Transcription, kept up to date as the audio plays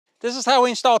This is how we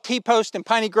install T-post in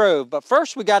Piney Grove, but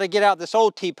first we got to get out this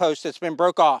old T-post that's been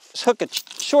broke off. Let's hook a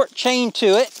short chain to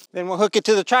it, then we'll hook it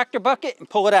to the tractor bucket and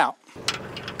pull it out.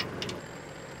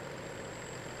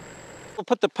 We'll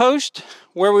put the post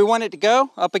where we want it to go,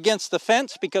 up against the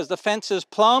fence because the fence is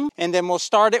plumb, and then we'll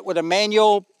start it with a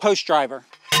manual post driver.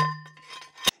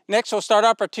 Next, we'll start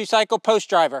up our 2-cycle post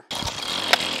driver.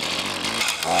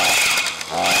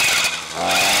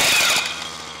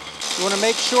 You want to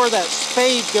make sure that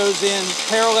spade goes in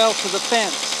parallel to the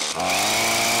fence.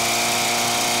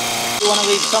 You want to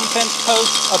leave some fence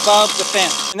posts above the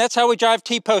fence. And that's how we drive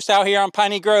T-posts out here on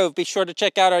Piney Grove. Be sure to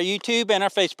check out our YouTube and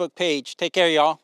our Facebook page. Take care, y'all.